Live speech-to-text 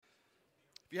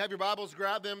If you have your Bibles,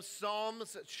 grab them.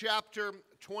 Psalms chapter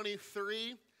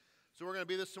 23. So we're going to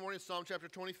be this morning, Psalm chapter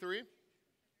 23.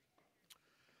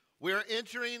 We are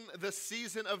entering the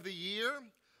season of the year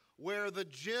where the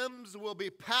gyms will be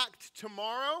packed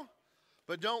tomorrow,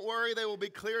 but don't worry, they will be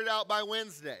cleared out by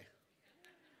Wednesday.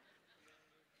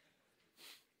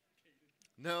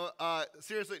 No,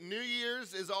 seriously, New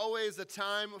Year's is always a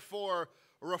time for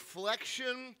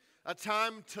reflection, a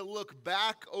time to look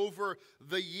back over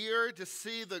the year, to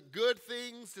see the good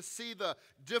things, to see the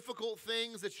difficult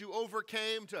things that you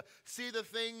overcame, to see the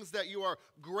things that you are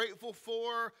grateful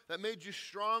for that made you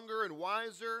stronger and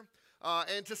wiser,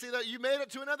 and to see that you made it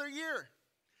to another year.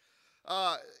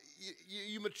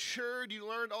 You matured, you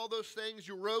learned all those things,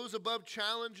 you rose above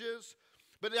challenges,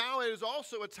 but now it is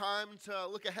also a time to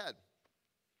look ahead.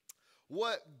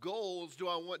 What goals do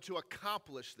I want to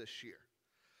accomplish this year?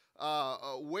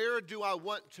 Where do I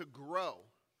want to grow?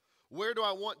 Where do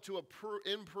I want to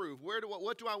improve?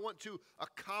 What do I want to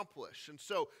accomplish? And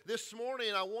so this morning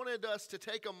I wanted us to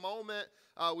take a moment.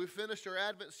 We finished our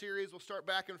Advent series. We'll start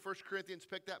back in 1 Corinthians,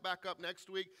 pick that back up next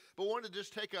week. But wanted to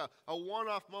just take a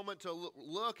one-off moment to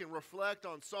look and reflect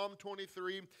on Psalm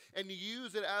 23 and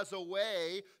use it as a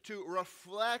way to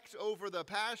reflect over the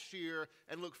past year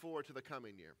and look forward to the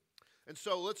coming year. And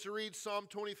so let's read Psalm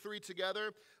 23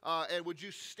 together. And would you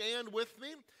stand with me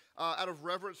out of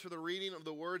reverence for the reading of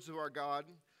the words of our God?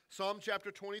 Psalm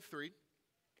chapter 23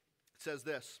 says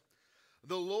this: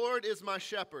 "The Lord is my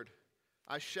shepherd,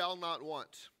 I shall not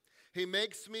want. He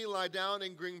makes me lie down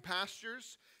in green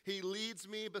pastures. He leads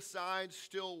me beside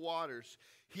still waters.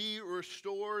 He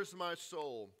restores my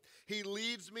soul. He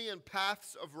leads me in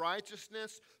paths of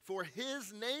righteousness for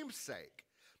his name's sake.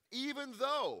 Even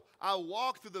though I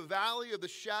walk through the valley of the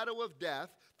shadow of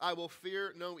death, I will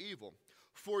fear no evil.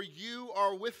 For you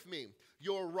are with me.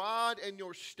 Your rod and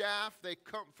your staff, they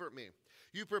comfort me.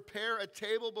 You prepare a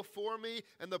table before me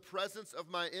in the presence of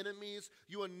my enemies.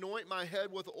 You anoint my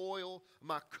head with oil.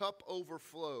 My cup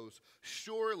overflows.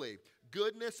 Surely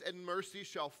goodness and mercy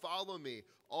shall follow me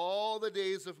all the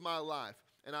days of my life,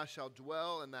 and I shall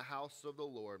dwell in the house of the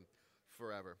Lord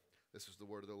forever." This is the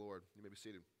word of the Lord. You may be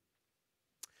seated.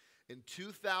 In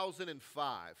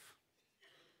 2005,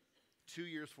 2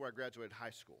 years before I graduated high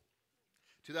school,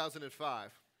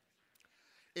 2005,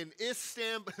 in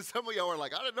Istanbul, some of y'all are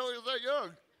like, I didn't know he was that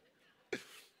young.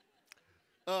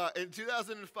 In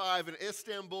 2005, in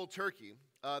Istanbul, Turkey,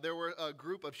 there were a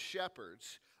group of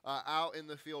shepherds out in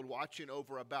the field watching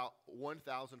over about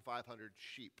 1,500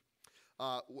 sheep.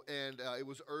 It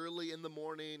was early in the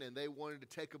morning, and they wanted to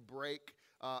take a break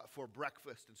for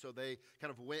breakfast, and so they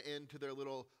kind of went into their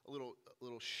little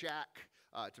shack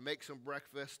to make some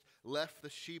breakfast. Left the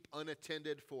sheep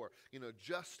unattended for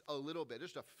just a little bit,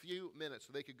 just a few minutes,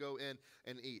 so they could go in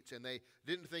and eat. And they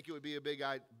didn't think it would be a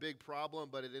big problem,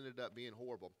 but it ended up being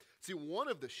horrible. See, one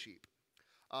of the sheep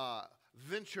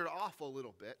ventured off a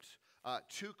little bit,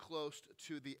 too close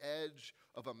to the edge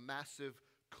of a massive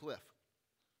cliff,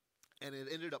 and it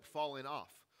ended up falling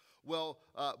off. Well,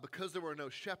 because there were no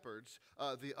shepherds,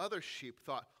 the other sheep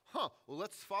thought, well,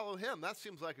 let's follow him. That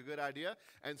seems like a good idea.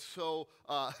 And so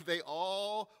they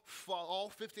all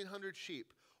 1,500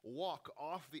 sheep, walk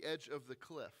off the edge of the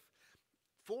cliff.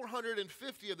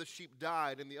 450 of the sheep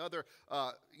died, and the other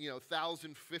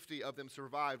 1,050 of them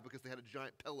survived because they had a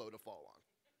giant pillow to fall on.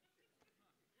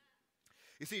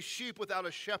 You see, sheep without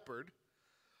a shepherd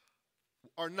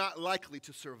are not likely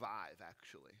to survive,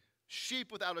 actually.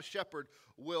 Sheep without a shepherd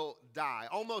will die.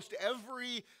 Almost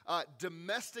every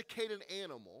domesticated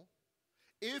animal,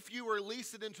 if you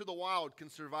release it into the wild, can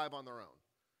survive on their own,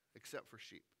 except for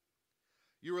sheep.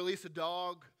 You release a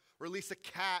dog, release a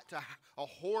cat, a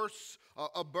horse,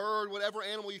 a bird, whatever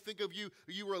animal you think of, you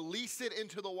release it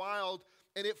into the wild,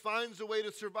 and it finds a way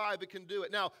to survive. It can do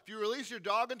it. Now, if you release your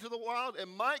dog into the wild, it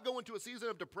might go into a season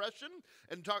of depression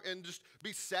and just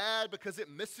be sad because it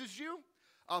misses you,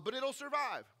 but it'll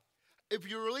survive. If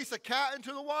you release a cat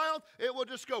into the wild, it will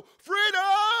just go,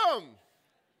 freedom,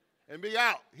 and be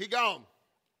out. He gone.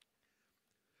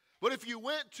 But if you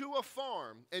went to a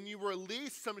farm and you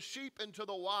released some sheep into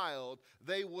the wild,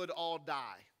 they would all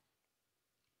die.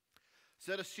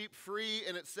 Set a sheep free,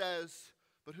 and it says,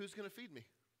 but who's going to feed me?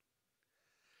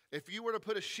 If you were to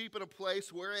put a sheep in a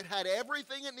place where it had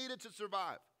everything it needed to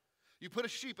survive, you put a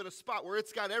sheep in a spot where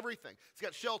it's got everything. It's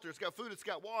got shelter, it's got food, it's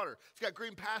got water, it's got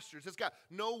green pastures, it's got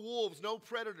no wolves, no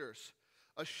predators.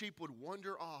 A sheep would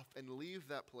wander off and leave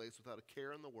that place without a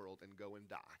care in the world and go and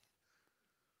die.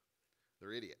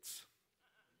 They're idiots.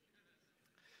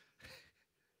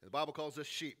 And the Bible calls us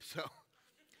sheep.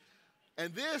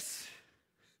 And this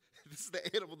is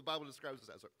the animal the Bible describes us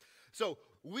as. So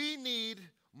we need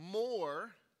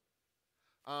more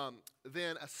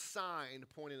than a sign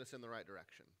pointing us in the right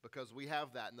direction, because we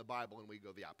have that in the Bible and we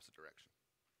go the opposite direction.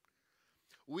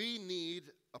 We need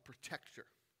a protector,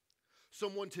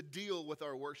 someone to deal with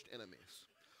our worst enemies.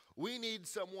 We need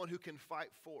someone who can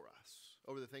fight for us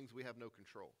over the things we have no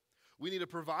control. We need a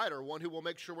provider, one who will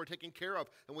make sure we're taken care of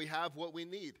and we have what we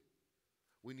need.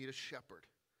 We need a shepherd.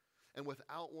 And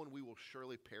without one, we will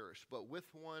surely perish. But with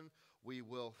one, we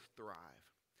will thrive.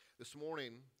 This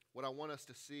morning, what I want us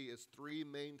to see is three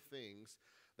main things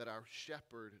that our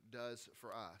shepherd does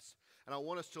for us. And I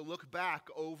want us to look back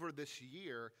over this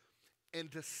year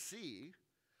and to see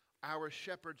our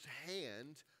shepherd's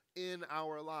hand in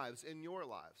our lives, in your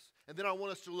lives. And then I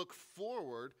want us to look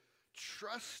forward,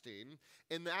 trusting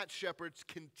in that shepherd's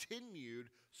continued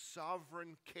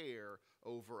sovereign care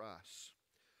over us.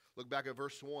 Look back at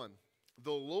verse 1.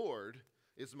 The Lord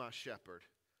is my shepherd,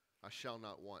 I shall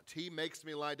not want. He makes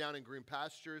me lie down in green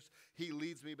pastures. He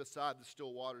leads me beside the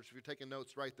still waters. If you're taking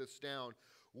notes, write this down.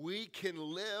 We can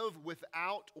live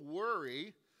without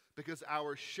worry because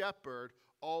our shepherd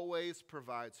always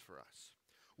provides for us.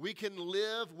 We can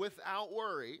live without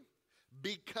worry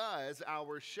because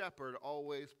our shepherd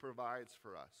always provides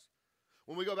for us.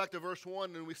 When we go back to verse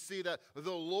 1 and we see that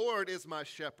the Lord is my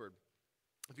shepherd.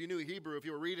 If you knew Hebrew, if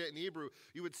you were reading it in Hebrew,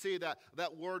 you would see that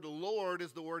that word Lord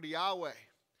is the word Yahweh.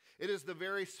 It is the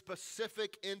very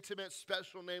specific, intimate,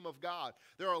 special name of God.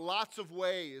 There are lots of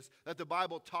ways that the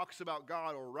Bible talks about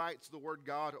God or writes the word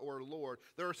God or Lord.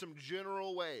 There are some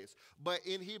general ways. But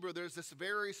in Hebrew, there's this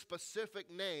very specific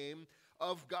name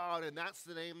of God, and that's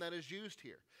the name that is used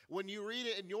here. When you read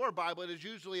it in your Bible, it is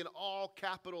usually in all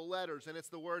capital letters, and it's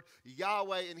the word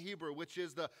Yahweh in Hebrew, which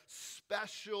is the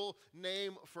special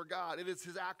name for God. It is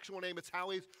his actual name. It's how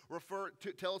he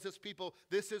tells his people,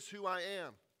 this is who I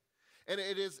am. And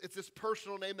it's this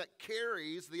personal name that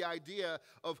carries the idea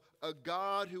of a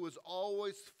God who is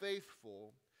always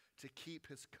faithful to keep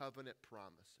his covenant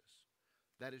promises.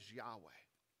 That is Yahweh.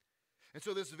 And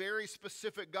so this very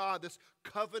specific God, this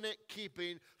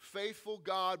covenant-keeping, faithful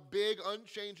God, big,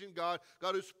 unchanging God,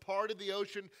 God who's parted the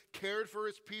ocean, cared for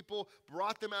his people,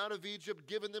 brought them out of Egypt,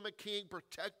 given them a king,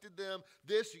 protected them,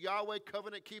 this Yahweh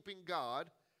covenant-keeping God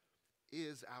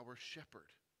is our shepherd.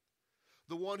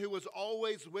 The one who was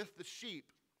always with the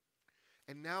sheep.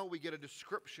 And now we get a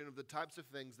description of the types of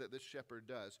things that this shepherd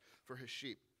does for his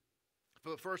sheep.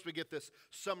 But first we get this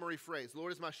summary phrase, the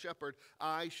Lord is my shepherd,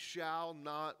 I shall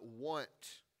not want.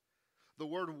 The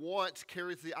word want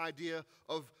carries the idea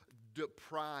of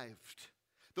deprived.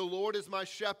 The Lord is my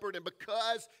shepherd, and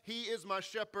because he is my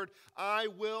shepherd, I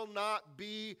will not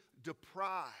be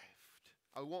deprived.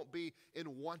 I won't be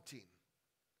in wanting.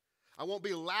 I won't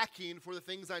be lacking for the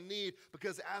things I need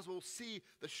because, as we'll see,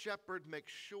 the shepherd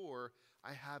makes sure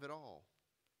I have it all.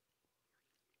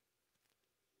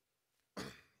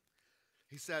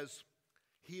 He says,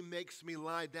 he makes me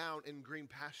lie down in green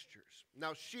pastures.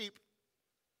 Now, sheep,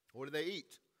 what do they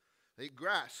eat? They eat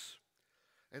grass.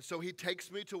 And so he takes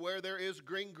me to where there is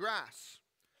green grass.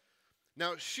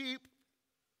 Now, sheep,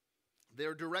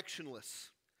 they're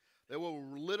directionless. They will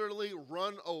literally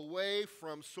run away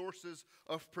from sources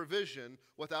of provision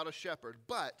without a shepherd.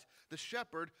 But the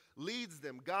shepherd leads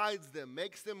them, guides them,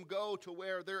 makes them go to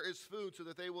where there is food so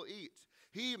that they will eat.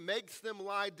 He makes them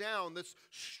lie down, this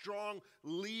strong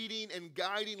leading and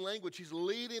guiding language. He's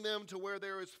leading them to where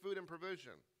there is food and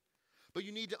provision. But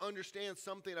you need to understand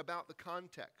something about the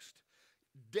context.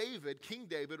 David, King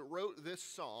David, wrote this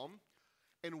psalm.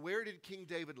 And where did King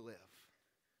David live?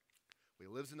 Well,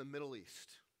 he lives in the Middle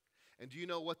East. And do you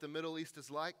know what the Middle East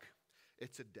is like?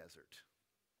 It's a desert.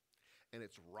 And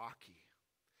it's rocky.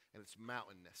 And it's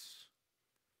mountainous.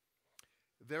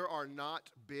 There are not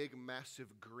big,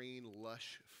 massive, green,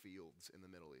 lush fields in the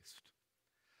Middle East.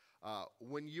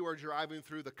 When you are driving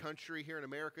through the country here in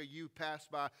America, you pass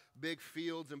by big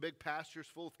fields and big pastures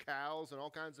full of cows and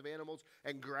all kinds of animals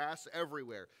and grass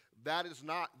everywhere. That is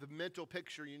not the mental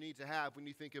picture you need to have when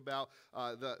you think about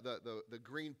the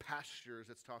green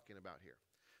pastures it's talking about here.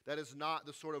 That is not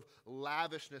the sort of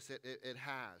lavishness it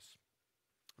has.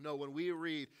 No, when we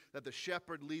read that the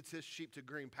shepherd leads his sheep to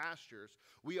green pastures,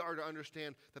 we are to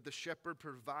understand that the shepherd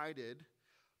provided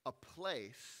a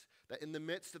place that in the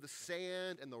midst of the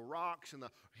sand and the rocks and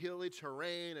the hilly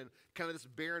terrain and kind of this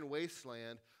barren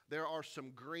wasteland, there are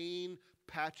some green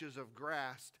patches of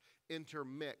grass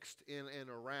intermixed in and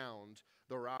around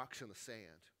the rocks and the sand.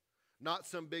 Not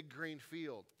some big green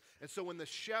field. And so when the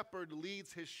shepherd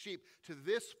leads his sheep to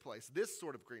this place, this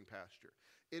sort of green pasture,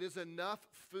 it is enough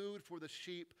food for the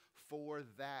sheep for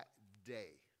that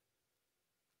day.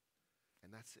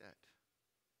 And that's it.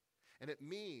 And it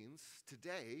means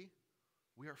today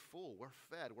We are full, we're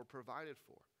fed, we're provided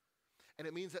for. And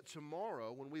it means that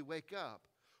tomorrow when we wake up,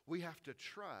 we have to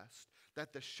trust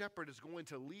that the shepherd is going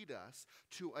to lead us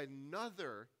to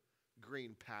another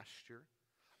green pasture,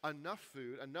 enough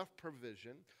food, enough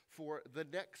provision for the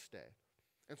next day.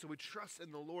 And so we trust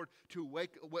in the Lord to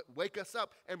wake us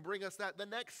up and bring us that the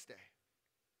next day.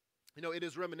 You know, it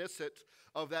is reminiscent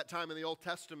of that time in the Old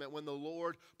Testament when the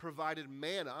Lord provided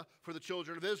manna for the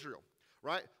children of Israel,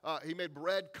 right? He made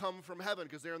bread come from heaven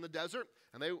because they're in the desert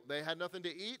and they had nothing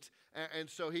to eat. And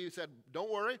so he said,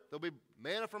 don't worry, there'll be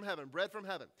manna from heaven, bread from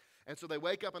heaven. And so they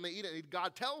wake up and they eat it. And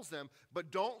God tells them,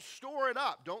 but don't store it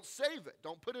up. Don't save it.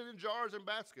 Don't put it in jars and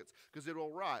baskets because it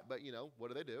will rot. But, you know,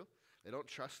 what do? They don't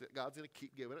trust that God's going to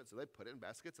keep giving it. So they put it in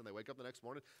baskets and they wake up the next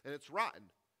morning and it's rotten.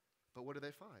 But what do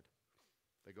they find?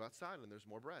 They go outside and there's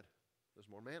more bread. There's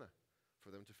more manna for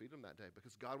them to feed them that day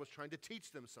because God was trying to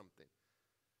teach them something.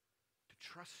 To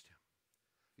trust him.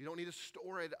 You don't need to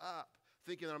store it up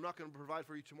thinking that I'm not going to provide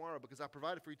for you tomorrow because I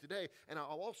provided for you today and I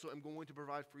also am going to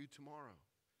provide for you tomorrow.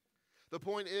 The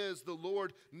point is the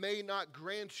Lord may not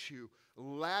grant you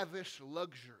lavish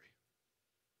luxury,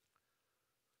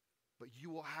 but you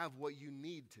will have what you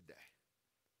need today.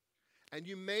 And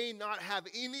you may not have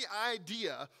any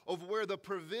idea of where the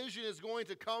provision is going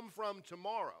to come from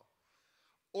tomorrow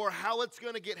or how it's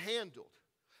going to get handled.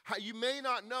 You may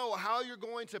not know how you're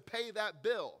going to pay that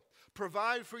bill,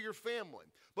 provide for your family.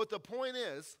 But the point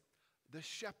is, the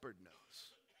shepherd knows.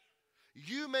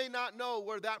 You may not know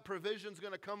where that provision is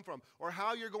going to come from or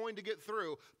how you're going to get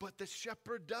through, but the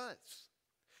shepherd does.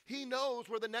 He knows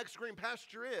where the next green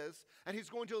pasture is, and he's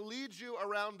going to lead you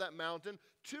around that mountain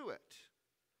to it.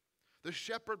 The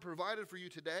shepherd provided for you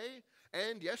today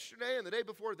and yesterday and the day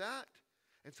before that,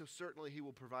 and so certainly he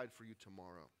will provide for you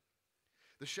tomorrow.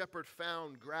 The shepherd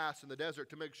found grass in the desert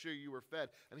to make sure you were fed,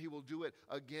 and he will do it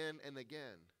again and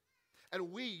again. And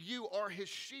you are his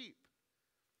sheep.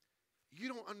 You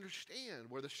don't understand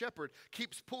where the shepherd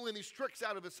keeps pulling these tricks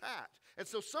out of his hat. And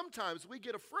so sometimes we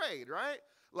get afraid, right?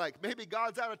 Like maybe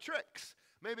God's out of tricks.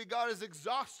 Maybe God has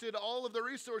exhausted all of the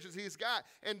resources he's got,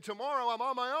 and tomorrow I'm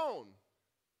on my own.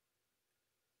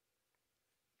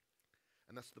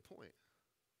 And that's the point.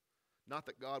 Not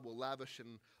that God will lavish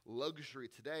in luxury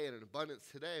today and in abundance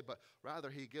today, but rather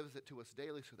he gives it to us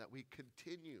daily so that we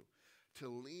continue to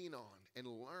lean on and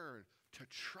learn to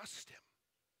trust him.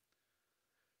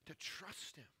 To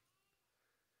trust him.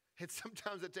 And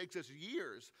sometimes it takes us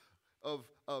years of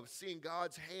seeing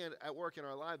God's hand at work in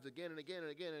our lives again and again and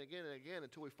again and again and again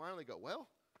until we finally go, well,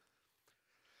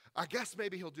 I guess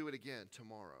maybe he'll do it again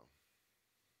tomorrow.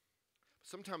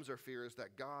 Sometimes our fear is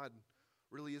that God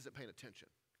really isn't paying attention.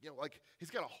 You know, like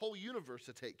he's got a whole universe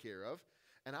to take care of,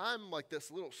 and I'm like this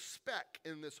little speck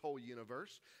in this whole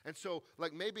universe. And so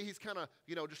like maybe he's kind of,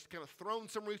 just kind of thrown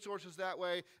some resources that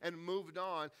way and moved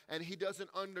on, and he doesn't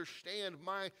understand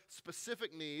my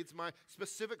specific needs, my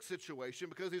specific situation,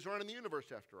 because he's running the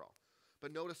universe after all.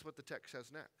 But notice what the text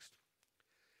says next.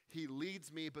 He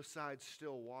leads me beside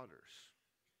still waters.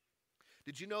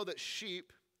 Did you know that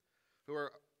sheep, who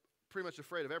are pretty much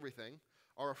afraid of everything,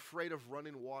 are afraid of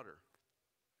running water?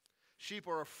 Sheep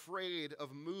are afraid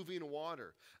of moving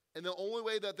water. And the only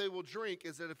way that they will drink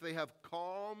is that if they have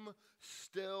calm,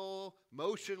 still,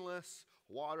 motionless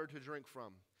water to drink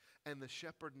from. And the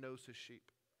shepherd knows his sheep.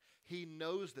 He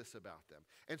knows this about them.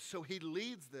 And so he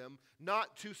leads them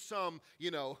not to some,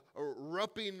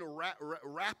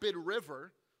 rapid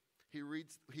river. He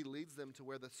leads them to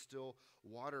where the still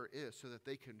water is so that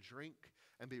they can drink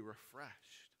and be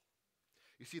refreshed.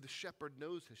 You see, the shepherd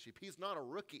knows his sheep. He's not a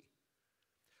rookie.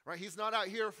 Right? He's not out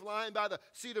here flying by the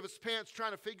seat of his pants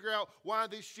trying to figure out why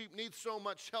these sheep need so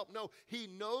much help. No, he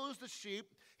knows the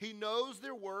sheep. He knows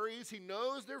their worries. He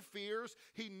knows their fears.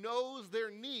 He knows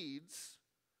their needs.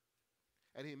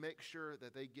 And he makes sure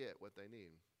that they get what they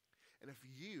need. And if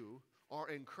you are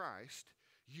in Christ,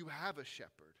 you have a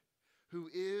shepherd who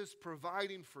is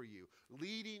providing for you,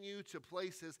 leading you to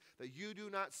places that you do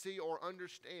not see or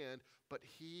understand, but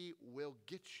he will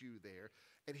get you there,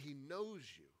 and he knows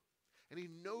you. And he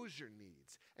knows your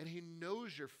needs, and he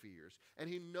knows your fears, and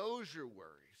he knows your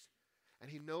worries,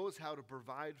 and he knows how to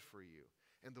provide for you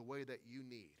in the way that you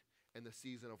need in the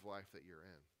season of life that you're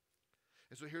in.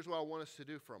 And so here's what I want us to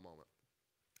do for a moment.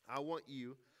 I want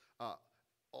you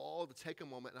all to take a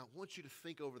moment, and I want you to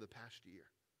think over the past year.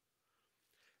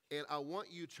 And I want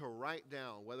you to write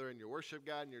down, whether in your worship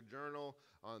guide, in your journal,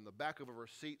 on the back of a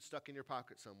receipt stuck in your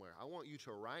pocket somewhere, I want you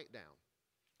to write down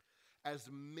as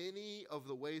many of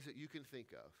the ways that you can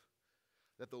think of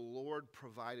that the Lord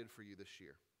provided for you this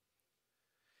year.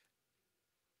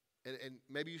 And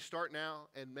maybe you start now,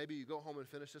 and maybe you go home and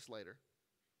finish this later.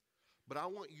 But I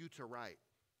want you to write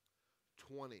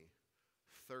 20,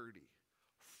 30,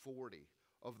 40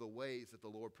 of the ways that the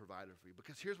Lord provided for you.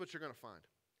 Because here's what you're going to find.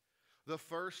 The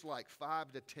first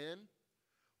 5 to 10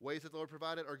 ways that the Lord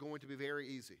provided are going to be very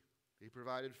easy. He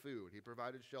provided food. He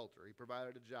provided shelter. He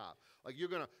provided a job. You're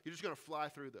just going to fly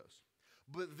through those.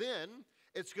 But then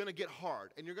it's going to get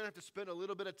hard, and you're going to have to spend a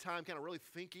little bit of time kind of really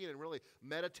thinking and really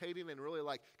meditating and really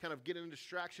kind of getting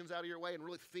distractions out of your way and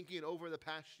really thinking over the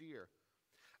past year.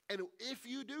 And if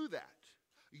you do that,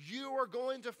 you are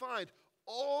going to find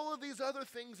all of these other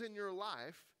things in your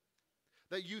life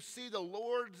that you see the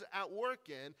Lord's at work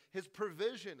in, his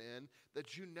provision in,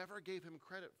 that you never gave him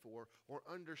credit for or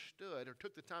understood or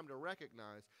took the time to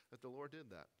recognize that the Lord did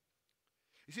that.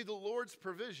 You see, the Lord's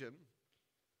provision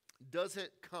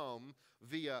doesn't come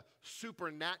via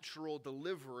supernatural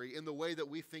delivery in the way that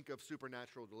we think of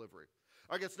supernatural delivery.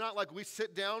 It's not like we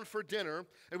sit down for dinner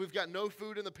and we've got no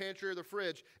food in the pantry or the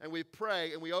fridge and we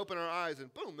pray and we open our eyes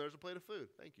and boom, there's a plate of food.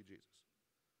 Thank you, Jesus.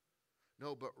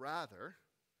 No, but rather,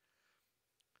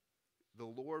 the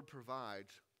Lord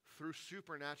provides through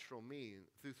supernatural means,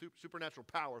 through supernatural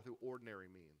power, through ordinary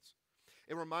means.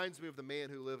 It reminds me of the man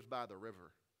who lived by the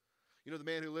river. You know, the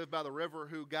man who lived by the river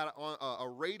who got on a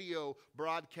radio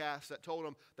broadcast that told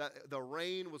him that the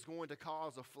rain was going to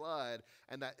cause a flood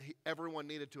and that everyone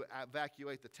needed to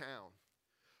evacuate the town.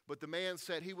 But the man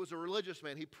said he was a religious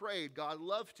man. He prayed, God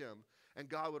loved him, and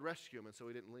God would rescue him, and so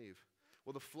he didn't leave.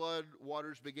 Well, the flood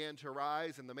waters began to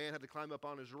rise, and the man had to climb up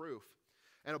on his roof.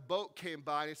 And a boat came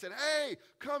by, and he said, hey,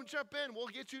 come jump in. We'll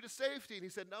get you to safety. And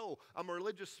he said, no, I'm a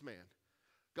religious man.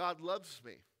 God loves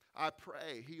me. I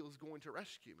pray he is going to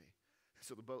rescue me.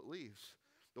 So the boat leaves.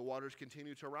 The waters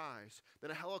continue to rise.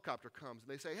 Then a helicopter comes,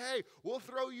 and they say, hey, we'll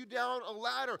throw you down a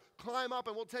ladder. Climb up,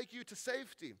 and we'll take you to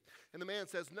safety. And the man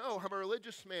says, no, I'm a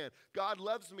religious man. God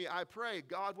loves me. I pray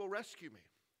God will rescue me.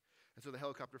 And so the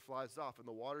helicopter flies off, and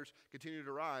the waters continue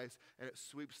to rise, and it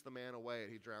sweeps the man away,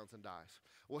 and he drowns and dies.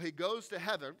 Well, he goes to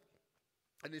heaven,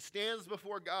 and he stands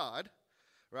before God,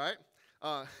 right?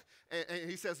 And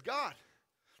he says, God,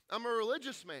 I'm a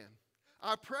religious man.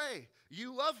 I pray.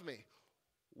 You love me.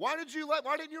 Why didn't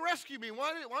you rescue me?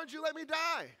 Why didn't you let me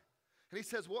die? And he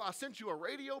says, well, I sent you a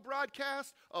radio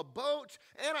broadcast, a boat,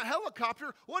 and a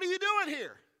helicopter. What are you doing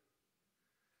here?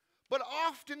 But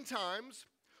oftentimes,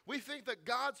 we think that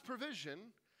God's provision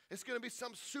is going to be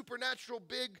some supernatural,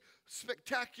 big,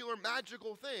 spectacular,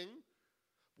 magical thing,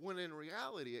 when in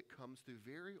reality it comes through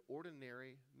very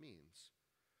ordinary means.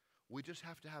 We just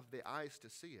have to have the eyes to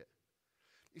see it.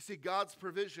 You see, God's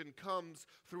provision comes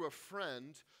through a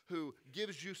friend who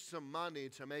gives you some money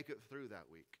to make it through that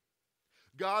week.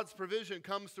 God's provision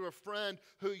comes through a friend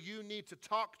who you need to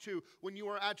talk to when you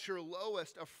are at your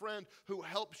lowest, a friend who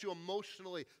helps you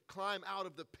emotionally climb out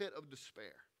of the pit of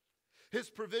despair. His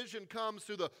provision comes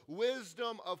through the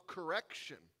wisdom of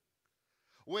correction.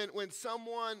 When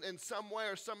someone in some way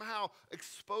or somehow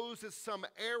exposes some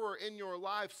error in your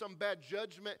life, some bad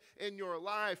judgment in your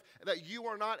life that you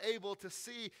are not able to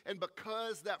see, and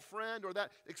because that friend or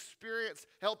that experience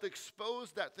helped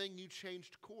expose that thing, you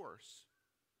changed course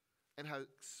and have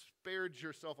spared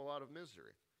yourself a lot of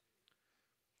misery.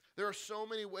 There are so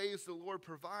many ways the Lord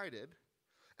provided,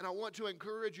 and I want to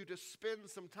encourage you to spend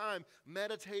some time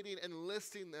meditating and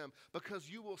listing them, because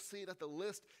you will see that the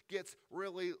list gets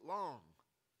really long.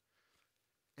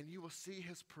 And you will see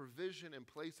his provision in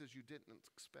places you didn't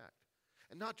expect.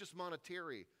 And not just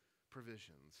monetary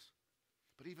provisions,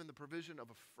 but even the provision of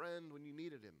a friend when you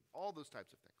needed him. All those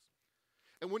types of things.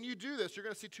 And when you do this, you're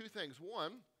going to see two things.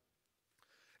 One,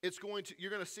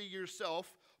 you're going to see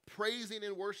yourself praising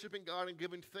and worshiping God and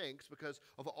giving thanks because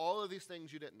of all of these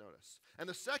things you didn't notice. And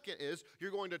the second is you're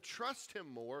going to trust him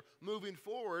more moving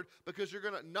forward, because you're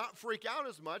going to not freak out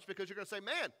as much, because you're going to say,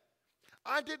 man,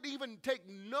 I didn't even take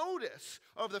notice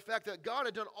of the fact that God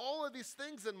had done all of these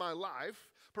things in my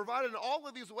life, provided in all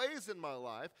of these ways in my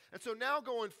life. And so now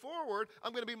going forward,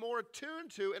 I'm going to be more attuned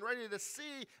to and ready to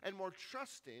see and more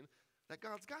trusting that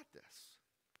God's got this.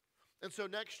 And so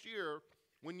next year,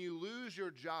 when you lose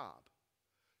your job,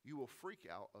 you will freak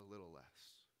out a little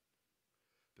less,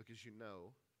 because you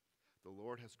know the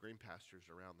Lord has green pastures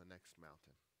around the next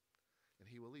mountain, and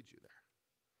he will lead you there.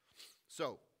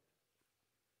 So,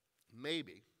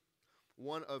 maybe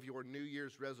one of your New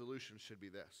Year's resolutions should be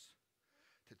this: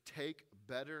 to take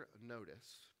better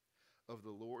notice of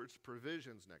the Lord's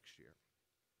provisions next year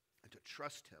and to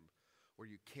trust him where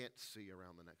you can't see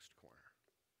around the next corner.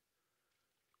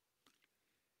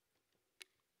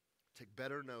 Take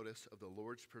better notice of the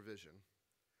Lord's provision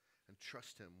and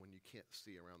trust him when you can't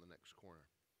see around the next corner.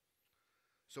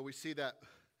 So we see that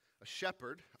a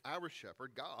shepherd, our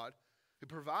shepherd, God, He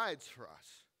provides for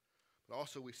us, but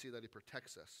also we see that he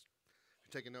protects us.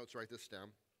 If you're taking notes, write this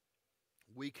down.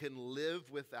 We can live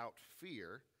without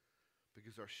fear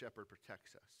because our shepherd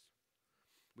protects us.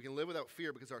 We can live without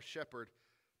fear because our shepherd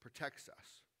protects us.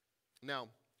 Now,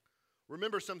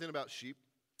 remember something about sheep.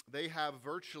 They have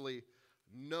virtually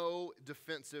no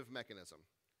defensive mechanism.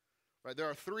 Right? There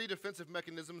are 3 defensive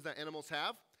mechanisms that animals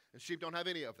have, and sheep don't have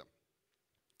any of them.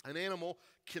 An animal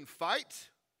can fight,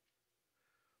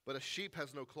 but a sheep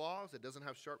has no claws. It doesn't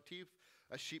have sharp teeth.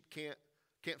 A sheep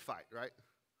can't fight, right?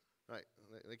 Right?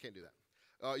 They can't do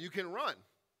that. You can run.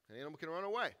 An animal can run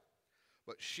away.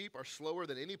 But sheep are slower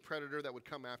than any predator that would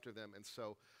come after them, and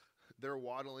so they're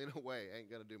waddling away.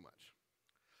 Ain't going to do much.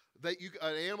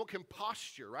 An animal can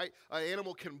posture, right? An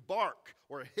animal can bark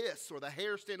or hiss or the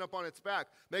hair stand up on its back,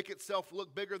 make itself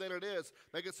look bigger than it is,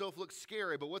 make itself look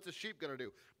scary. But what's a sheep going to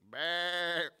do?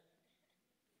 Bah!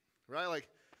 Right? Like,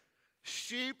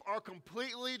 sheep are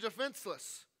completely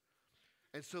defenseless.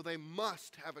 And so they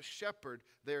must have a shepherd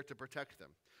there to protect them.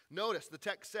 Notice the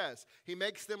text says, he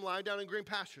makes them lie down in green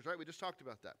pastures, right? We just talked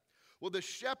about that. Well, the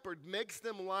shepherd makes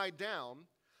them lie down,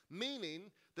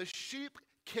 meaning the sheep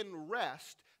can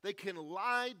rest. They can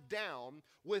lie down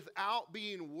without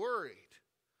being worried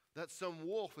that some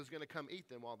wolf is going to come eat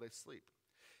them while they sleep.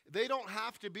 They don't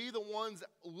have to be the ones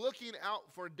looking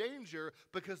out for danger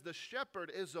because the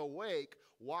shepherd is awake,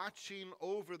 watching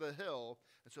over the hill,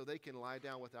 and so they can lie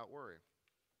down without worry.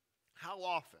 How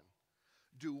often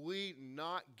do we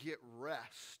not get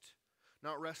rest?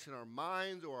 Not rest in our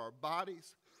minds or our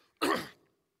bodies,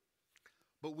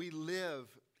 but we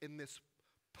live in this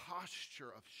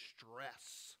posture of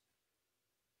stress.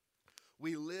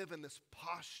 We live in this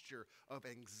posture of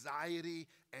anxiety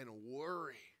and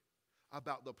worry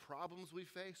about the problems we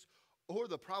face or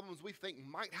the problems we think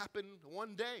might happen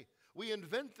one day. We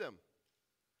invent them.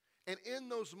 And in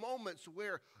those moments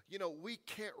where, we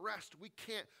can't rest, we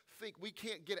can't think, we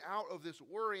can't get out of this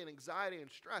worry and anxiety and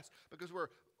stress because we're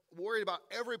worried about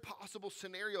every possible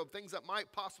scenario of things that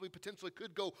might possibly, potentially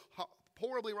could go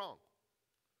horribly wrong.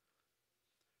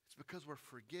 It's because we're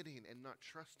forgetting and not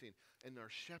trusting in our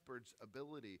shepherd's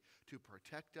ability to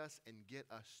protect us and get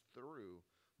us through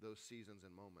those seasons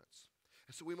and moments.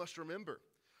 And so we must remember,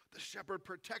 the shepherd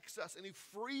protects us and he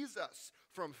frees us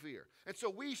from fear. And so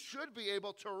we should be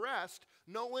able to rest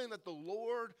knowing that the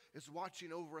Lord is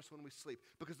watching over us when we sleep,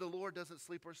 because the Lord doesn't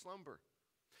sleep or slumber.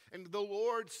 And the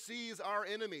Lord sees our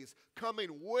enemies coming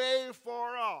way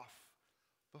far off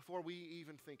before we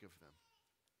even think of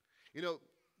them.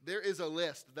 There is a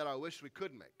list that I wish we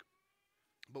could make,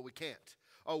 but we can't.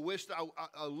 A list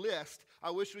I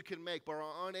wish we could make, but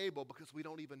are unable because we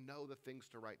don't even know the things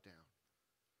to write down.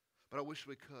 But I wish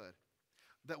we could.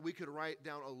 That we could write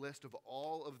down a list of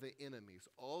all of the enemies,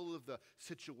 all of the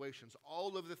situations,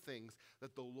 all of the things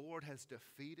that the Lord has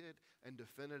defeated and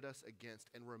defended us against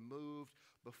and removed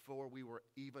before we were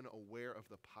even aware of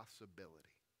the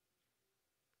possibility.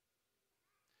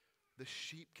 The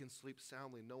sheep can sleep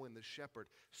soundly knowing the shepherd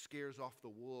scares off the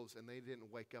wolves and they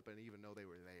didn't wake up and even know they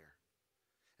were there.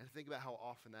 And think about how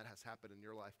often that has happened in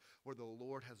your life where the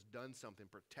Lord has done something,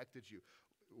 protected you,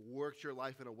 worked your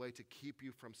life in a way to keep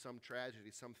you from some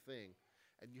tragedy, something,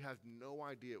 and you have no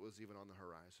idea it was even on the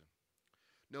horizon.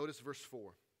 Notice verse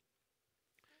 4.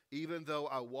 Even though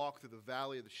I walk through the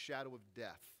valley of the shadow of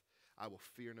death, I will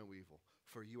fear no evil,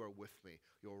 for you are with me.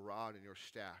 Your rod and your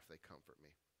staff, they comfort me.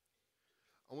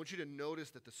 I want you to notice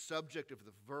that the subject of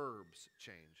the verbs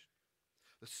changed.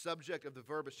 The subject of the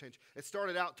verb has changed. It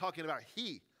started out talking about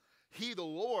he, the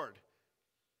Lord.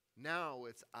 Now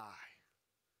it's I.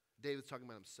 David's talking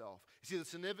about himself. You see, the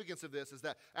significance of this is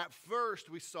that at first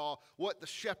we saw what the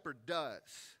shepherd does,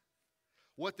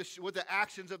 what the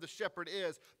actions of the shepherd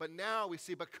is, but now we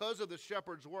see because of the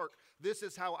shepherd's work, this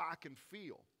is how I can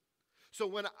feel. So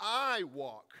when I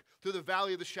walk through the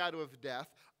valley of the shadow of death,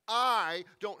 I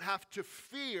don't have to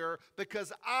fear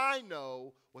because I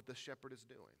know what the shepherd is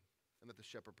doing and that the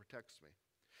shepherd protects me.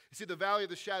 You see, the valley of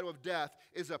the shadow of death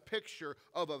is a picture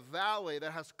of a valley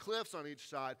that has cliffs on each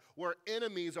side where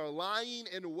enemies are lying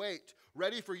in wait,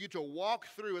 ready for you to walk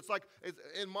through. It's like,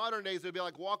 in modern days, it would be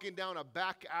like walking down a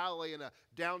back alley in a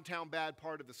downtown bad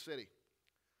part of the city.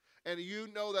 And you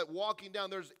know that walking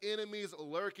down, there's enemies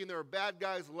lurking. There are bad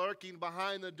guys lurking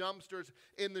behind the dumpsters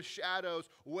in the shadows,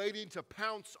 waiting to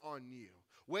pounce on you,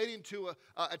 waiting to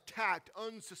attack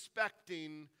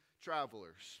unsuspecting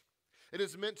travelers. It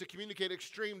is meant to communicate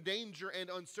extreme danger and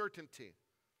uncertainty.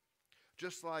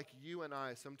 Just like you and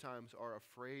I sometimes are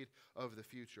afraid of the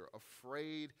future,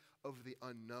 afraid of the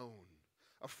unknown,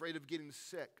 afraid of getting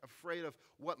sick, afraid of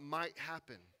what might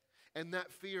happen. And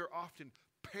that fear often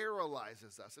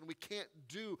paralyzes us, and we can't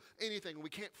do anything, and we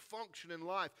can't function in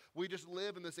life. We just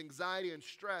live in this anxiety and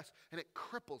stress, and it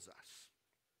cripples us.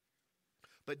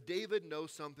 But David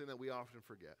knows something that we often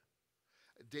forget.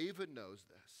 David knows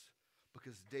this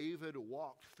because David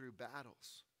walked through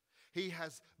battles. He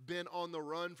has been on the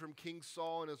run from King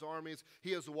Saul and his armies.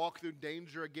 He has walked through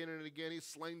danger again and again. He's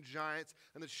slain giants,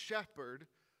 and the shepherd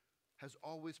has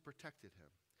always protected him.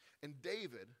 And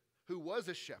David, who was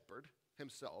a shepherd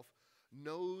himself,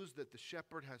 knows that the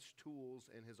shepherd has tools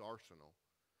in his arsenal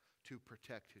to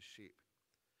protect his sheep.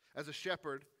 As a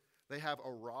shepherd, they have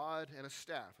a rod and a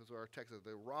staff. That's what our text says.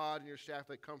 The rod and your staff,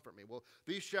 they comfort me. Well,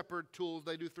 these shepherd tools,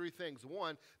 they do three things.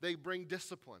 One, they bring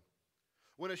discipline.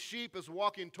 When a sheep is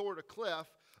walking toward a cliff,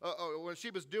 or when a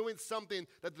sheep is doing something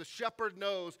that the shepherd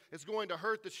knows is going to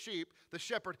hurt the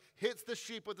shepherd hits the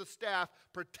sheep with the staff,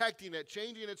 protecting it,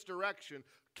 changing its direction,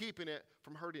 keeping it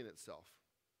from hurting itself.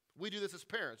 We do this as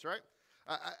parents, right?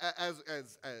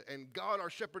 And God, our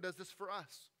shepherd, does this for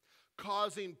us,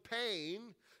 causing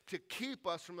pain to keep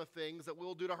us from the things that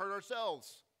we'll do to hurt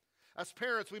ourselves. As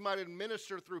parents, we might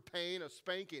administer through pain a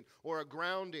spanking or a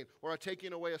grounding or a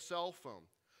taking away a cell phone.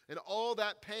 And all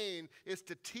that pain is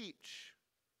to teach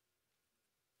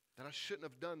that I shouldn't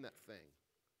have done that thing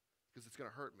because it's going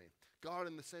to hurt me. God,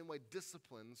 in the same way,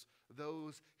 disciplines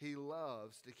those he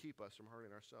loves to keep us from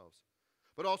hurting ourselves.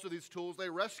 But also these tools, they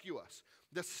rescue us.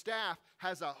 The staff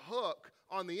has a hook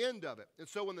on the end of it. And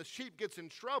so when the sheep gets in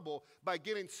trouble by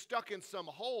getting stuck in some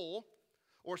hole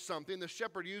or something, the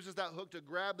shepherd uses that hook to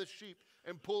grab the sheep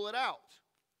and pull it out.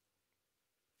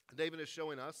 David is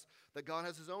showing us that God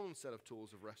has his own set of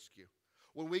tools of rescue.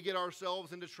 When we get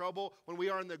ourselves into trouble, when we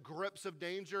are in the grips of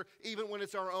danger, even when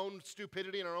it's our own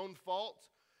stupidity and our own fault,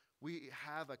 we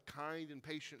have a kind and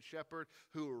patient shepherd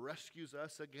who rescues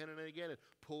us again and again and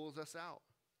pulls us out.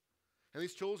 And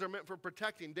these tools are meant for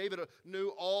protecting. David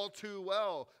knew all too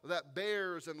well that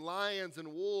bears and lions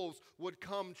and wolves would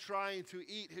come trying to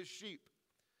eat his sheep.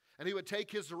 And he would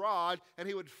take his rod and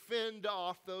he would fend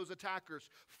off those attackers,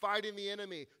 fighting the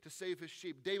enemy to save his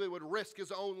sheep. David would risk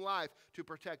his own life to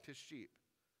protect his sheep.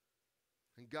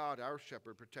 And God, our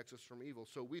shepherd, protects us from evil.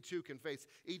 So we too can face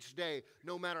each day,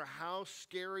 no matter how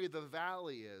scary the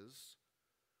valley is,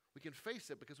 we can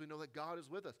face it because we know that God is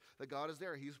with us, that God is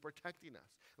there. He's protecting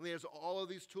us. And he has all of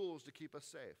these tools to keep us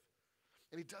safe.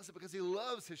 And he does it because he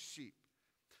loves his sheep.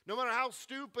 No matter how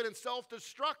stupid and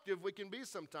self-destructive we can be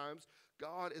sometimes,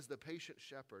 God is the patient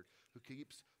shepherd who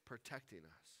keeps protecting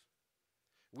us.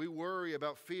 We worry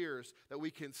about fears that we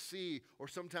can see or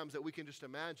sometimes that we can just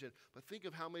imagine. But think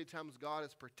of how many times God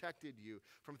has protected you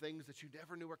from things that you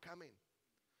never knew were coming,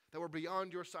 that were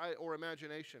beyond your sight or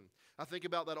imagination. I think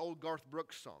about that old Garth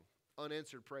Brooks song,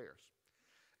 Unanswered Prayers,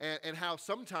 and how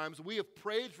sometimes we have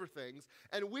prayed for things,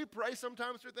 and we pray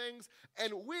sometimes for things,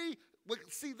 and we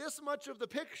see this much of the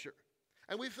picture.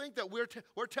 And we think that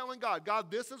we're telling God,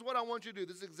 God, this is what I want you to do,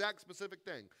 this exact specific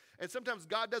thing. And sometimes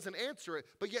God doesn't answer it,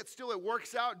 but yet still it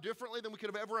works out differently than we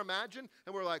could have ever imagined.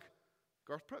 And we're like,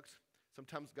 Garth Brooks,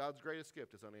 sometimes God's greatest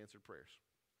gift is unanswered prayers.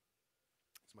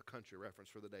 It's my country reference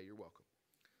for the day. You're welcome.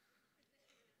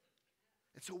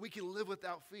 And so we can live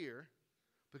without fear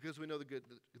because we know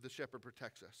the shepherd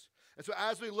protects us. And so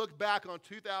as we look back on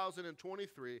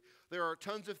 2023, there are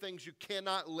tons of things you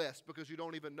cannot list because you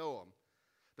don't even know them.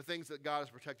 The things that God has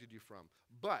protected you from.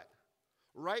 But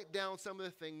write down some of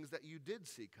the things that you did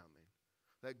see coming,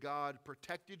 that God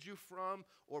protected you from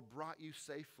or brought you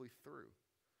safely through.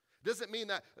 Doesn't mean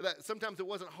that sometimes it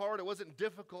wasn't hard, it wasn't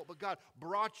difficult, but God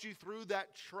brought you through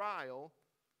that trial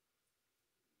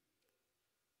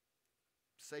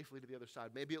safely to the other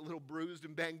side. Maybe a little bruised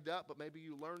and banged up, but maybe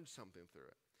you learned something through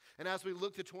it. And as we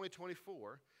look to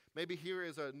 2024, maybe here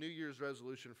is a New Year's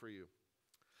resolution for you.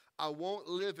 I won't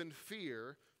live in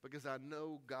fear because I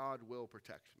know God will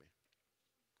protect me.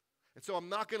 And so I'm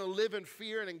not going to live in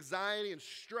fear and anxiety and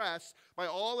stress by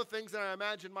all the things that I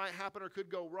imagine might happen or could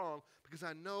go wrong because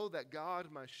I know that God,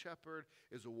 my shepherd,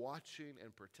 is watching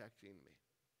and protecting me.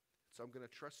 So I'm going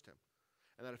to trust him.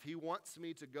 And that if he wants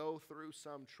me to go through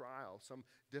some trial, some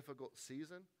difficult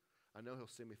season, I know he'll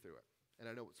see me through it. And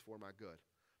I know it's for my good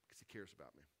because he cares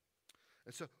about me.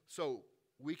 And so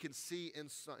we can see in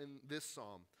this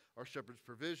psalm our shepherd's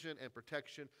provision and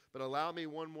protection, but allow me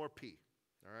one more P,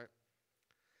 all right?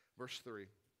 Verse 3,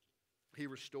 he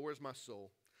restores my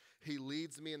soul. He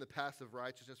leads me in the path of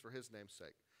righteousness for his name's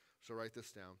sake. So write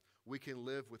this down. We can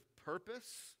live with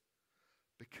purpose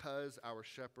because our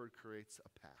shepherd creates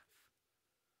a path.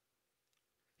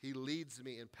 He leads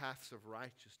me in paths of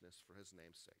righteousness for his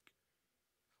name's sake.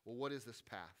 Well, what is this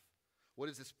path? What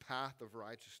is this path of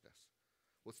righteousness?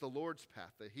 What's the Lord's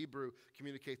path? The Hebrew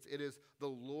communicates it is the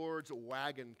Lord's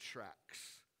wagon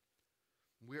tracks.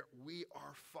 We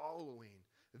are following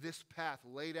this path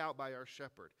laid out by our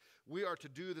shepherd. We are to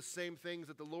do the same things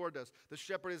that the Lord does. The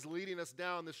shepherd is leading us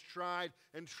down this tried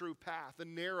and true path, the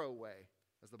narrow way,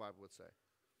 as the Bible would say.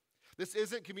 This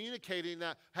isn't communicating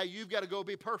that, hey, you've got to go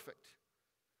be perfect,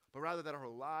 but rather that our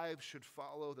lives should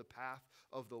follow the path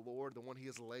of the Lord, the one he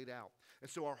has laid out. And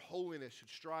so our holiness should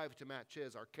strive to match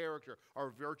his. Our character, our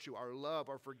virtue, our love,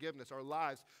 our forgiveness, our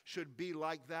lives should be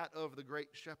like that of the great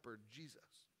shepherd, Jesus.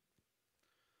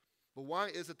 But why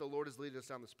is it the Lord is leading us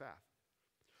down this path?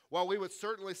 While we would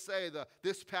certainly say that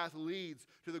this path leads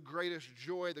to the greatest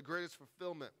joy, the greatest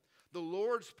fulfillment, the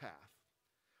Lord's path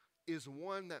is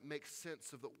one that makes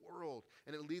sense of the world,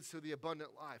 and it leads to the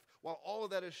abundant life. While all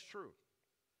of that is true,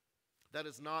 that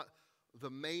is not the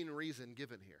main reason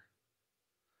given here.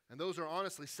 And those are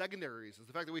honestly secondary reasons.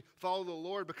 The fact that we follow the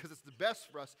Lord because it's the best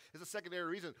for us is a secondary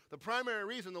reason. The primary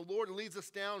reason the Lord leads us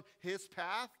down his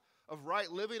path of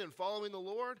right living and following the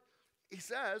Lord, he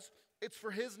says, it's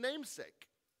for his name's sake.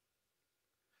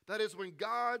 That is, when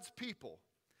God's people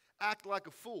act like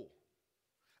a fool,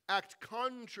 act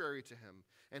contrary to him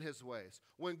and his ways,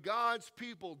 when God's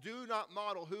people do not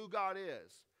model who God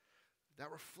is,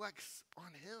 that reflects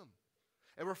on him.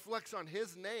 It reflects on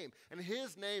his name. And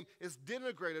his name is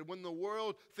denigrated when the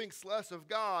world thinks less of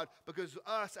God because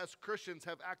us as Christians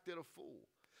have acted a fool.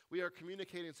 We are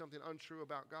communicating something untrue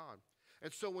about God.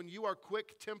 And so when you are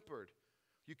quick-tempered,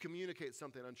 you communicate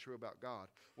something untrue about God.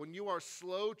 When you are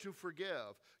slow to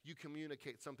forgive, you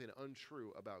communicate something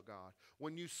untrue about God.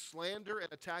 When you slander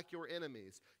and attack your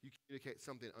enemies, you communicate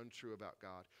something untrue about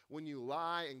God. When you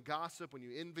lie and gossip, when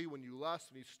you envy, when you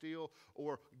lust, when you steal,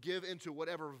 or give into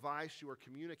whatever vice, you are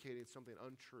communicating something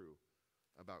untrue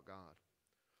about God.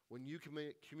 When you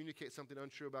communicate something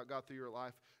untrue about God through your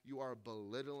life, you are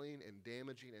belittling and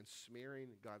damaging and smearing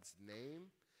God's name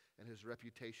and his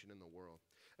reputation in the world.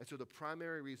 And so the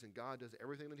primary reason God does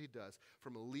everything that he does,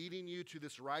 from leading you to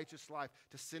this righteous life,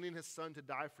 to sending his son to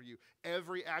die for you,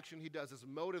 every action he does is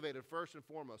motivated first and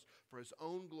foremost for his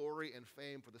own glory and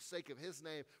fame, for the sake of his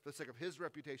name, for the sake of his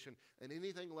reputation, and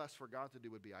anything less for God to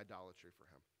do would be idolatry for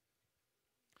him.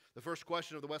 The first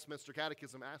question of the Westminster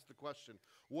Catechism asks the question,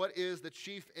 what is the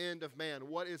chief end of man?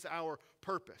 What is our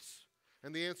purpose?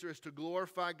 And the answer is to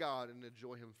glorify God and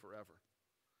enjoy him forever.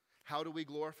 How do we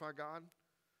glorify God?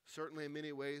 Certainly in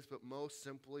many ways, but most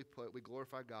simply put, we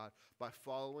glorify God by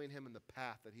following him in the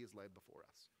path that he has laid before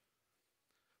us.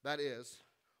 That is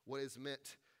what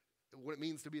it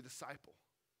means to be a disciple.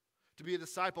 To be a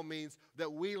disciple means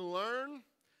that we learn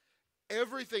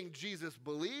everything Jesus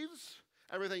believes,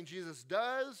 everything Jesus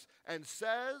does and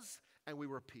says, and we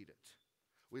repeat it.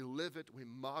 We live it, we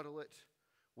model it,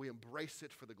 we embrace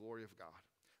it for the glory of God.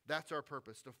 That's our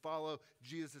purpose, to follow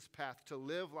Jesus' path, to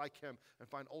live like him and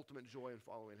find ultimate joy in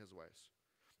following his ways.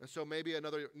 And so maybe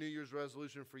another New Year's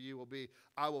resolution for you will be,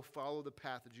 I will follow the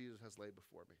path that Jesus has laid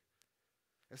before me.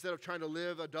 Instead of trying to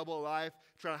live a double life,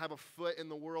 trying to have a foot in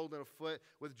the world and a foot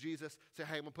with Jesus, say,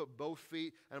 hey, I'm going to put both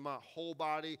feet and my whole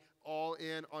body all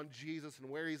in on Jesus and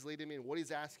where he's leading me and what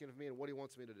he's asking of me and what he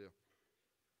wants me to do.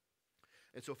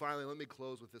 And so finally, let me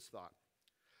close with this thought.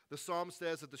 The psalm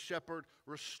says that the shepherd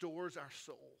restores our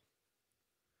soul.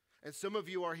 And some of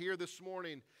you are here this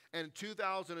morning, and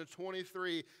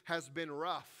 2023 has been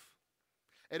rough.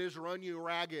 It has run you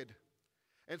ragged.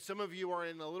 And some of you are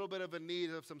in a little bit of a need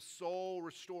of some soul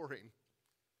restoring.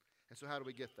 And so how do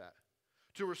we get that?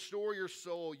 To restore your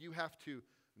soul, you have to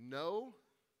know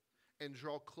and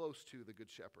draw close to the good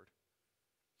shepherd.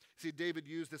 See, David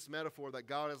used this metaphor that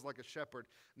God is like a shepherd,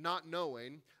 not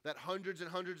knowing that hundreds and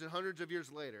hundreds and hundreds of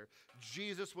years later,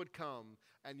 Jesus would come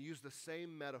and use the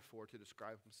same metaphor to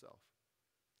describe himself.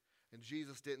 And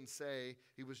Jesus didn't say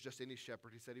he was just any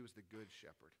shepherd. He said he was the good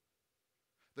shepherd.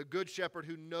 The good shepherd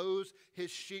who knows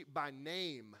his sheep by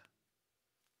name.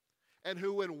 And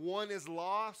who, when one is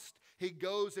lost, he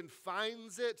goes and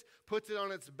finds it, puts it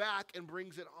on its back, and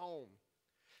brings it home.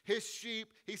 His sheep,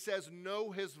 he says, know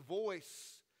his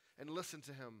voice and listen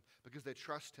to him because they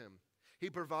trust him. He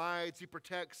provides, he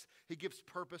protects, he gives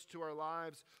purpose to our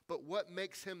lives. But what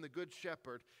makes him the good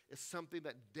shepherd is something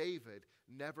that David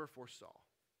never foresaw.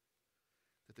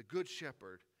 That the good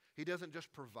shepherd, he doesn't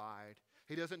just provide,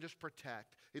 he doesn't just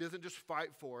protect, he doesn't just fight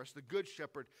for us. The good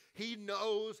shepherd, he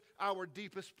knows our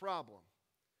deepest problem.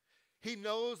 He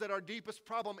knows that our deepest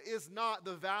problem is not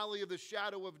the valley of the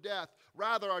shadow of death.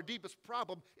 Rather, our deepest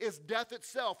problem is death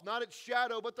itself, not its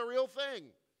shadow, but the real thing.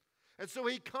 And so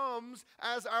he comes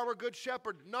as our good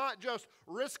shepherd, not just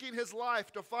risking his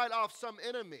life to fight off some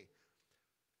enemy.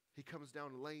 He comes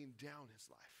down laying down his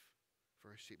life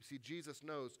for his sheep. See, Jesus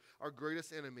knows our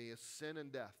greatest enemy is sin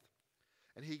and death.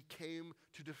 And he came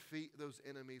to defeat those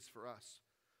enemies for us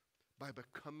by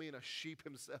becoming a sheep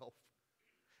himself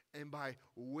and by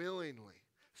willingly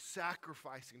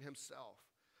sacrificing himself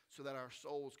so that our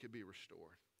souls could be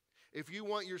restored. If you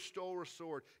want your soul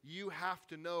restored, you have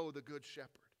to know the Good Shepherd.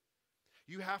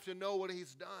 You have to know what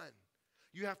he's done.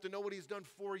 You have to know what he's done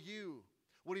for you,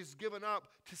 what he's given up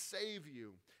to save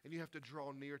you, and you have to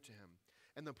draw near to him.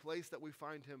 And the place that we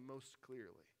find him most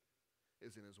clearly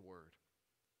is in his word.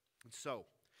 And so,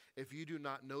 if you do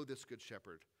not know this Good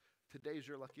Shepherd, today's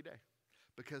your lucky day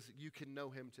because you can know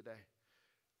him today.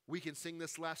 We can sing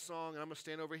this last song, and I'm going to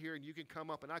stand over here, and you can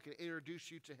come up, and I can introduce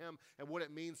you to him and what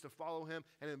it means to follow him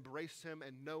and embrace him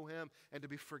and know him and to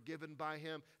be forgiven by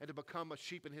him and to become a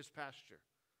sheep in his pasture.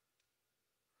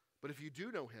 But if you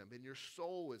do know him and your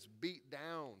soul is beat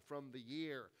down from the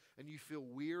year and you feel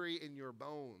weary in your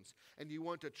bones and you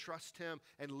want to trust him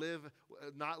and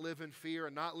not live in fear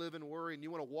and not live in worry and you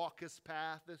want to walk his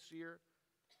path this year,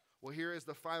 well, here is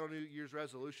the final New Year's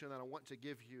resolution that I want to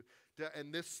give you.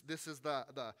 And this is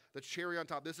the cherry on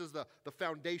top. This is the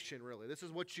foundation, really. This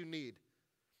is what you need.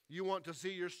 You want to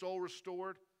see your soul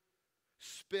restored?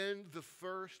 Spend the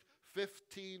first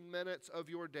 15 minutes of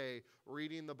your day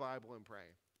reading the Bible and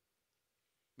praying.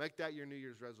 Make that your New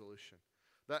Year's resolution.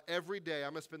 That every day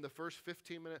I'm going to spend the first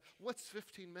 15 minutes. What's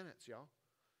 15 minutes, y'all?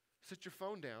 Sit your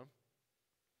phone down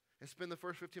and spend the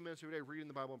first 15 minutes of your day reading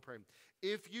the Bible and praying.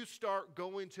 If you start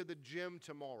going to the gym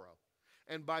tomorrow,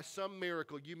 and by some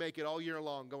miracle you make it all year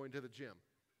long going to the gym,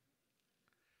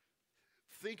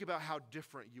 think about how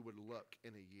different you would look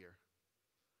in a year.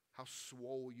 How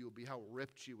swole you would be, how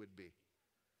ripped you would be,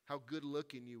 how good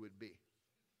looking you would be.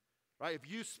 Right?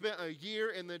 If you spent a year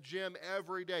in the gym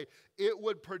every day, it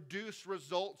would produce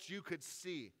results you could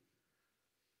see.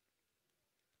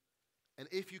 And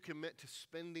if you commit to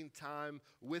spending time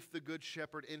with the Good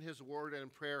Shepherd in his word and in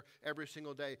prayer every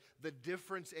single day, the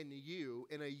difference in you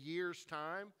in a year's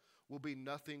time will be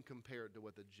nothing compared to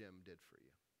what the gym did for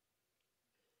you.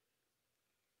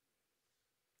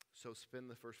 So spend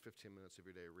the first 15 minutes of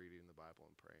your day reading the Bible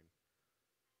and praying.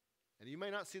 And you may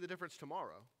not see the difference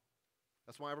tomorrow.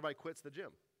 That's why everybody quits the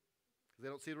gym, because they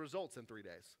don't see the results in 3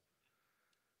 days.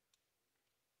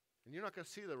 And you're not going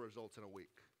to see the results in a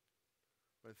week.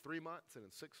 But in 3 months, and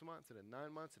in 6 months, and in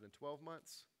 9 months, and in 12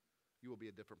 months, you will be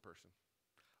a different person.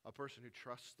 A person who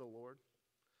trusts the Lord,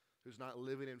 who's not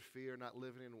living in fear, not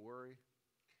living in worry,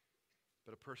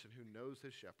 but a person who knows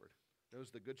his shepherd, knows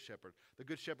the Good Shepherd. The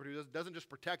Good Shepherd who doesn't just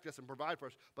protect us and provide for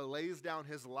us, but lays down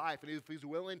his life. And if he's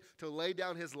willing to lay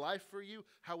down his life for you,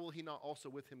 how will he not also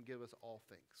with him give us all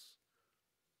things?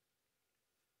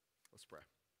 Let's pray.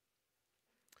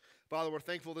 Father, we're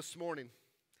thankful this morning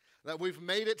that we've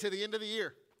made it to the end of the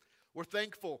year. We're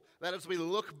thankful that as we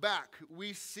look back,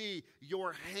 we see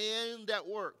your hand at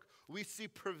work. We see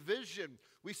provision.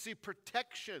 We see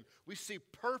protection. We see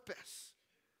purpose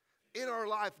in our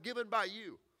life given by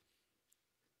you.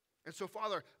 And so,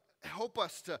 Father, help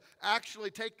us to actually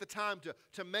take the time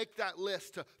to make that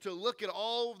list, to look at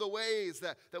all of the ways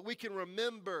that we can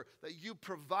remember that you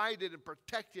provided and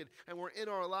protected and were in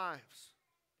our lives.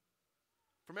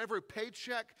 From every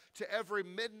paycheck to every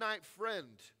midnight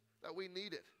friend that we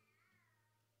needed.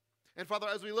 And Father,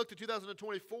 as we look to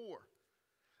 2024,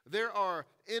 there are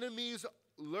enemies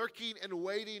lurking and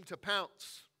waiting to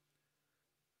pounce.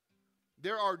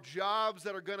 There are jobs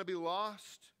that are going to be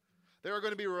lost. There are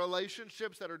going to be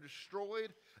relationships that are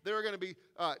destroyed. There are going to be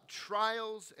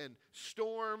trials and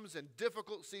storms and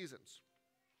difficult seasons.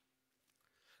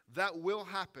 That will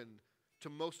happen to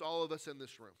most all of us in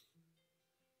this room.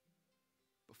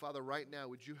 But Father, right now,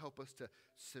 would you help us to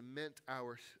cement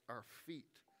our feet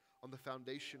on the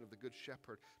foundation of the Good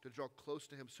Shepherd, to draw close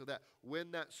to him so that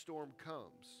when that storm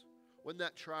comes, when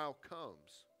that trial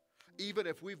comes, even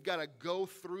if we've got to go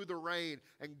through the rain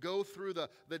and go through the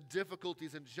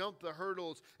difficulties and jump the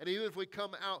hurdles, and even if we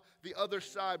come out the other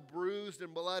side bruised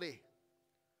and bloody,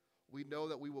 we know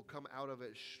that we will come out of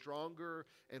it stronger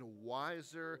and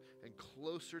wiser and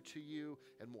closer to you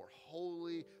and more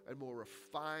holy and more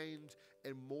refined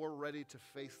and more ready to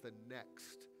face the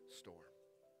next storm.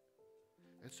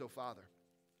 And so, Father,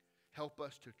 help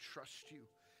us to trust you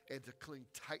and to cling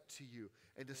tight to you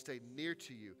and to stay near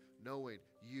to you, knowing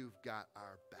you've got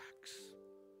our backs.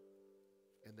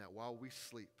 And that while we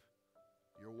sleep,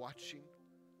 you're watching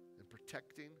and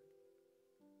protecting,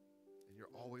 and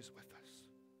you're always with us.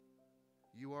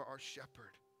 You are our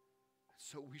shepherd,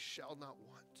 so we shall not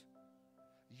want.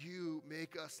 You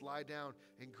make us lie down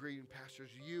in green pastures.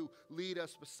 You lead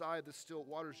us beside the still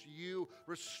waters. You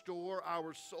restore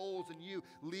our souls, and you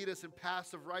lead us in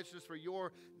paths of righteousness for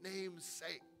your name's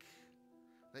sake.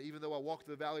 That even though I walk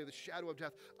through the valley of the shadow of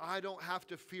death, I don't have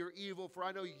to fear evil, for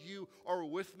I know you are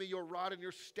with me. Your rod and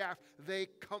your staff, they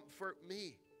comfort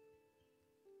me.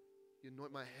 You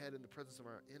anoint my head in the presence of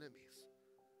our enemies.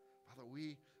 Father,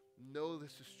 we know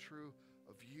this is true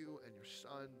of you and your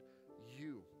Son.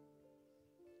 You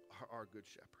are our good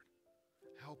shepherd.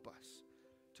 Help us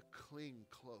to cling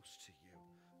close to you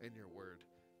in your word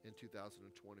in 2024,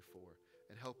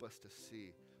 and help us to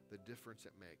see the difference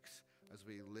it makes as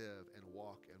we live and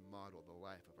walk and model the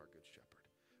life of our good shepherd.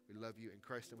 We love you in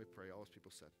Christ, and we pray. All those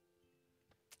people said.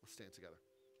 Let's stand together.